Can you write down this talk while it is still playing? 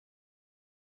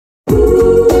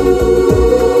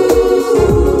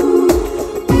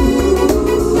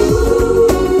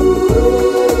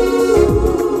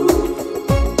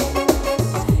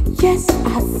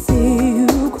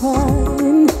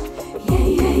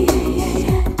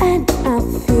I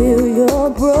feel your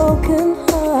broken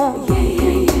heart.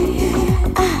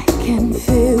 I can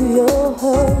feel your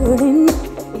hurting.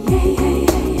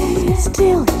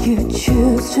 Still you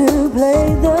choose to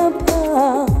play the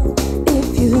part.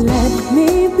 If you let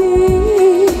me be,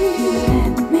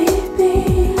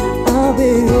 I'll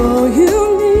be all you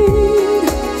need,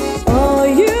 all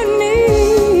you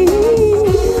need.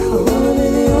 I wanna be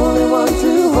the only one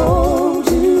to hold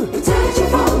you, touch you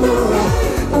from the right.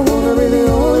 I wanna be the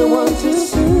only one to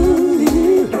soothe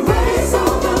you, erase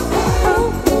all the pain. I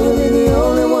wanna be the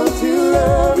only one to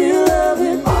love you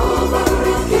over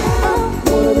again. I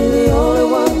wanna be the only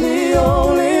one, the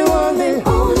only one, the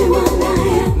only one I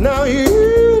am. Now you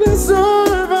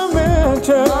deserve a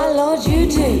mansion, my Lord, you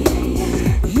do.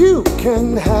 You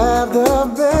can have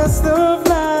the best of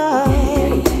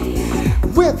life.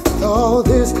 With all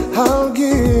this I'll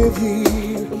give you.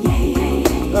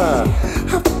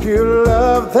 A pure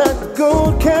love that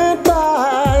gold can